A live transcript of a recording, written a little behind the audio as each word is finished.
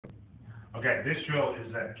Okay, this drill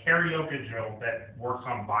is a karaoke drill that works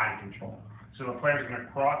on body control. So the player's going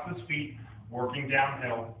to cross his feet, working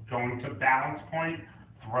downhill, going to balance point,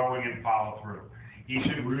 throwing and follow through. He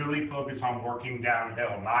should really focus on working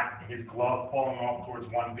downhill, not his glove falling off towards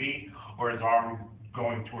 1B or his arm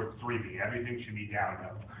going towards 3B. Everything should be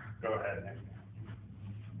downhill. Go ahead, Nick.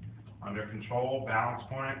 Under control, balance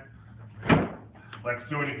point. Let's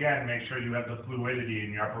do it again. Make sure you have the fluidity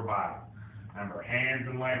in your upper body. Remember, hands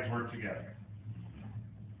and legs work together.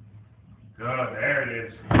 Good, there it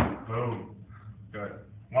is.